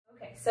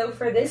So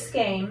for this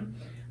game,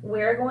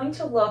 we're going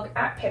to look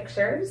at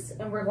pictures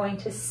and we're going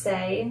to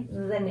say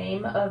the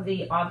name of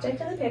the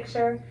object in the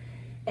picture,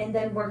 and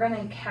then we're going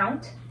to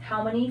count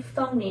how many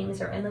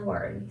phonemes are in the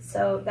word.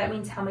 So that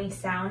means how many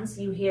sounds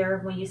you hear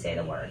when you say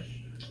the word.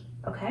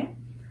 Okay?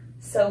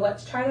 So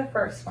let's try the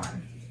first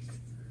one.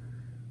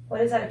 What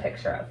is that a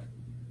picture of?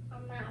 A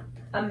map.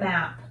 A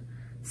map.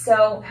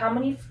 So how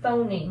many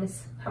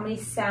phonemes, how many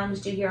sounds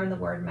do you hear in the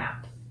word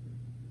map?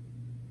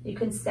 You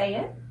can say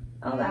it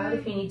out loud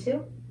if you need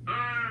to.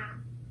 Ah.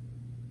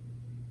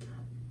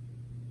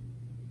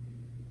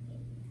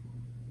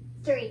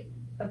 3.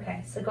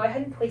 Okay, so go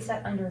ahead and place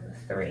that under the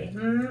 3.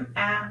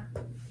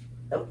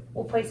 Oh,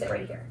 we'll place it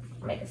right here.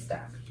 Make a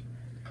stack.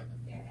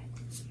 Okay.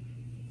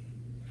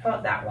 How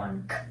about that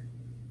one?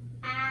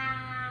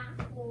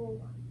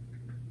 Ow.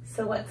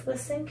 So let's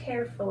listen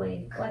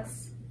carefully.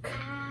 Let's.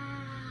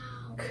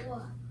 Ow.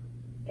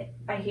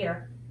 I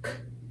hear.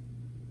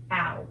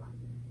 Ow.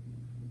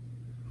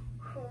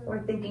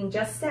 We're thinking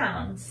just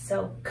sounds,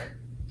 so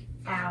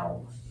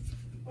ow.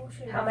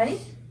 How many?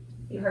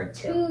 You heard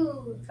 2.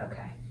 2.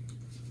 Okay.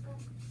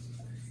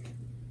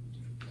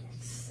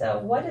 So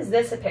what is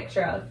this a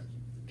picture of?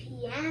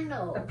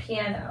 Piano. A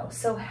piano.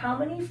 So how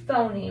many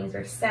phonemes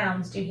or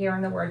sounds do you hear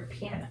in the word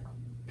piano?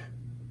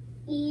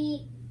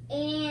 E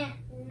and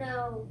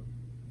no.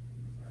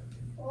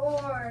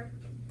 4.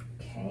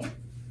 Okay.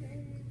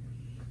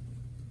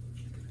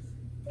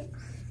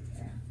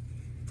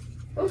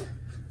 Oops.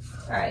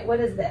 All right, what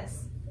is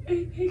this?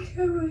 A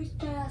picture of a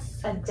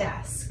desk. A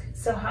desk.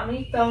 So how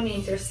many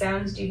phonemes or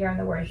sounds do you hear in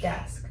the word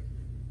desk?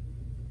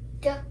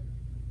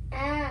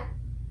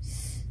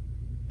 S.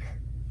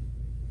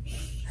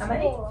 How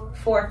many?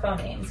 4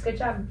 phonemes. Good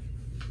job.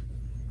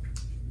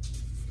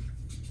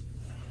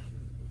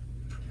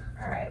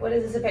 All right, what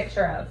is this a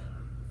picture of?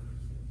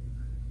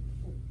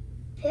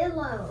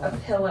 Pillow. A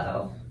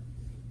pillow.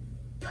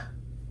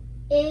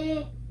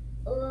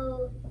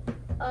 O.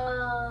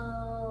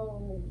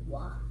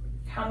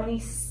 How many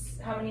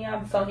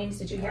phonemes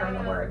did you hear in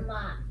the word?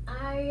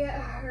 I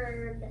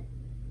heard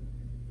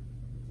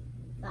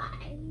 5.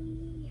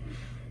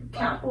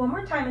 Count one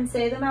more time and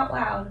say them out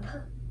loud.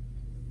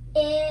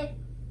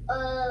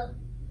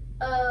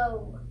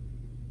 O.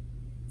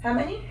 How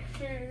many?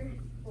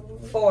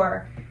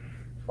 4.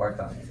 4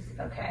 phonemes.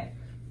 Okay.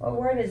 What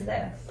word is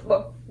this?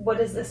 What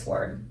is this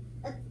word?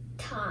 A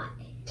tie.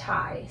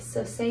 Tie.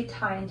 So say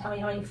tie and tell me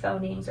how many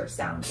phonemes or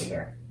sounds you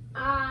hear.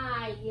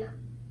 I.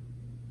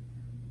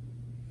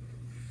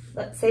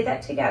 Let's say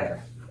that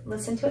together.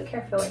 Listen to it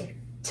carefully.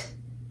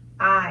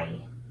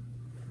 I.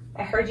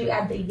 I heard you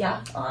add the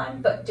ya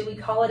on, but do we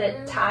call it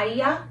a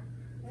tie-ya?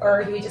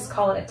 Or do we just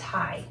call it a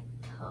tie?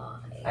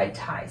 Tie. A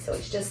tie. So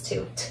it's just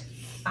 2.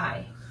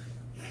 I.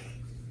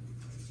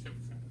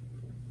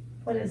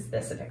 What is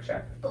this a picture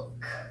of?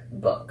 Book.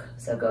 Book.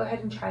 So go ahead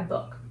and try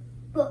book.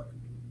 Book.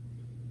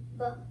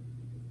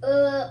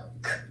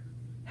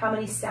 How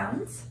many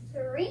sounds?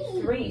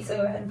 3. 3. So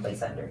go ahead and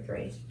place under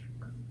 3.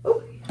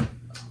 Ooh.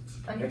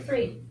 Under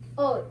 3.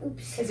 Oh,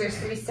 oops. Because there's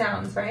 3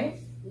 sounds, right?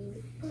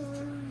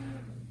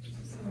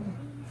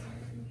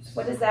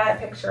 What is that a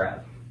picture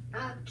of?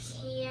 A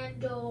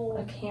candle.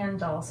 A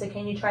candle. So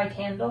can you try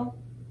candle?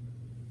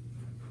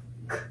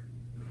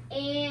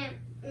 And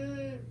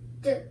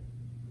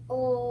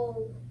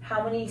O.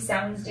 How many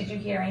sounds did you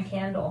hear in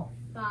candle?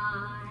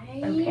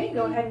 5. Okay,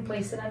 go ahead and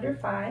place it under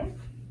 5.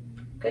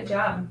 Good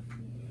job.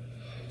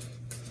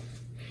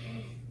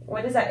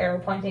 What is that arrow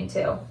pointing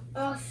to?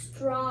 A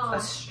straw. A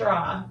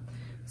straw.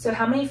 So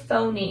how many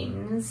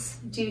phonemes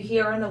do you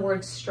hear in the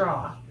word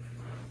straw?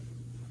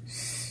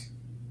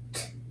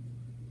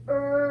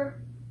 4.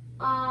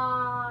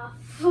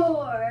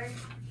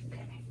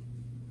 Okay.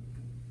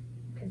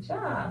 Good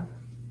job.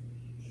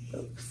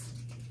 Oops.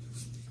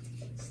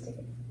 Stick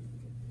it.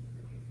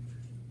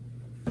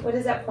 What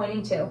is that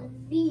pointing to?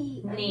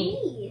 Knee.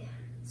 Knee.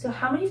 So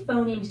how many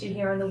phonemes do you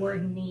hear in the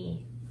word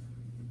knee?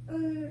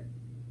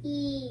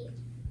 E.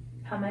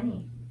 How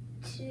many?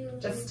 2.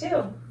 Just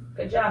 2.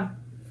 Good job.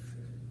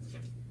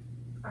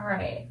 All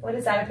right. What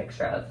is that a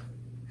picture of?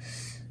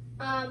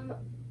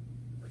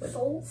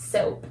 Soap.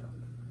 Soap.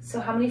 So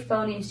how many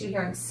phonemes do you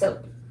hear in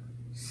soap?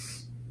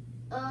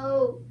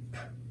 O.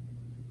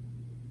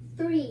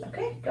 3.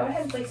 Okay, go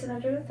ahead and place it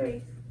under the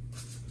 3.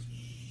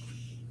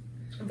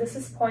 This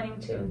is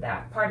pointing to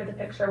that part of the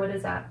picture. What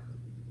is that?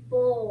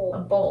 Bowl. A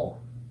bowl.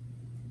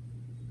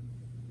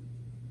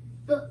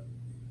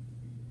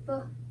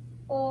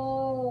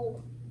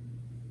 O.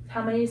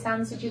 How many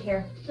sounds did you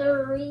hear?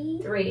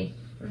 3. 3.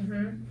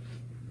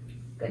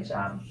 Good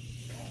job.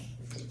 Okay,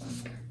 let's do one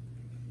more.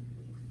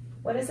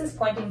 What is this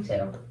pointing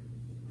to?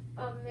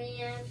 A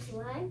man's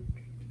leg.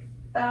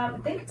 I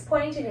think it's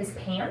pointing to his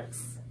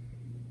pants.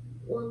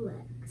 One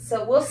leg.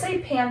 So we'll say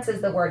pants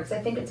is the word because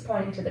I think it's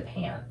pointing to the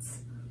pants.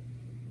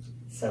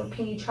 So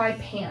can you try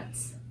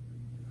pants?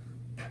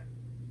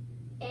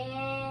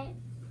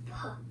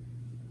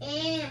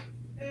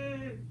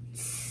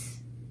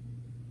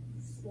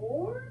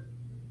 Four.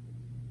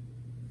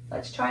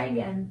 Let's try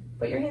again.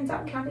 Put your hands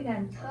out and count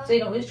again so you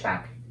don't lose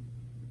track.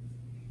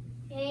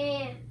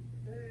 And.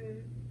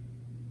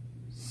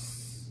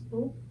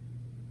 Ooh.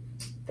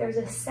 There's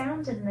a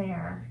sound in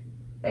there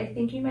that I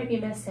think you might be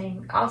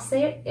missing. I'll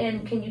say it,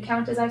 and can you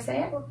count as I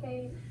say it?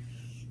 Okay.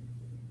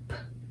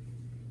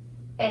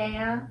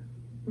 N,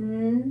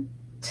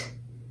 t,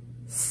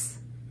 s.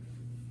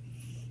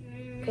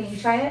 Can you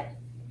try it?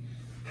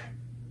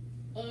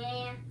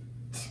 And.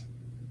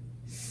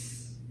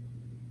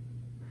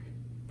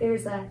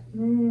 There's a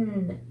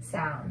n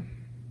sound.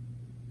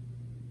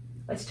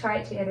 Let's try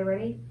it together.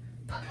 Ready?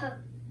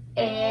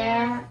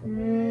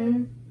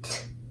 N, t,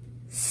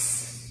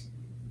 s.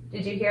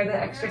 Did you hear the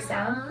extra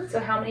sound? So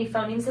how many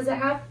phonemes does it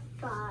have?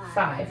 5.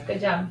 5. Good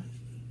job.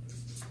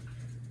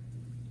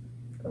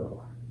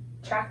 Ooh.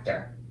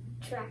 Tractor.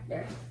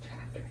 Tractor.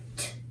 Tractor.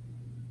 K.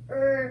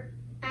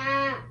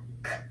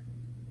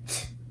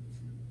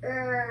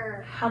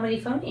 How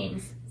many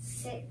phonemes?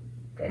 6.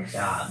 Good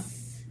job.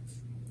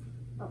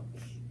 Oh.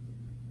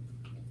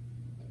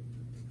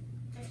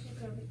 I should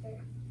go over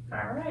there.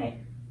 All right.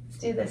 Let's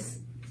do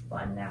this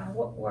one now.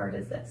 What word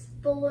is this?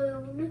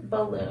 Balloon.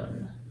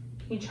 Balloon.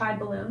 Can you try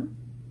balloon?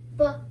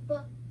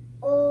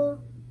 O.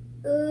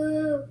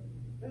 U.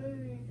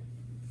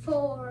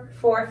 4.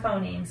 4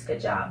 phonemes. Good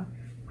job.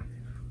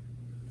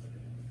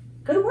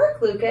 Good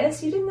work,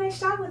 Lucas. You did a nice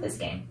job with this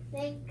game.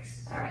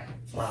 Thanks. All right.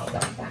 Well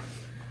done.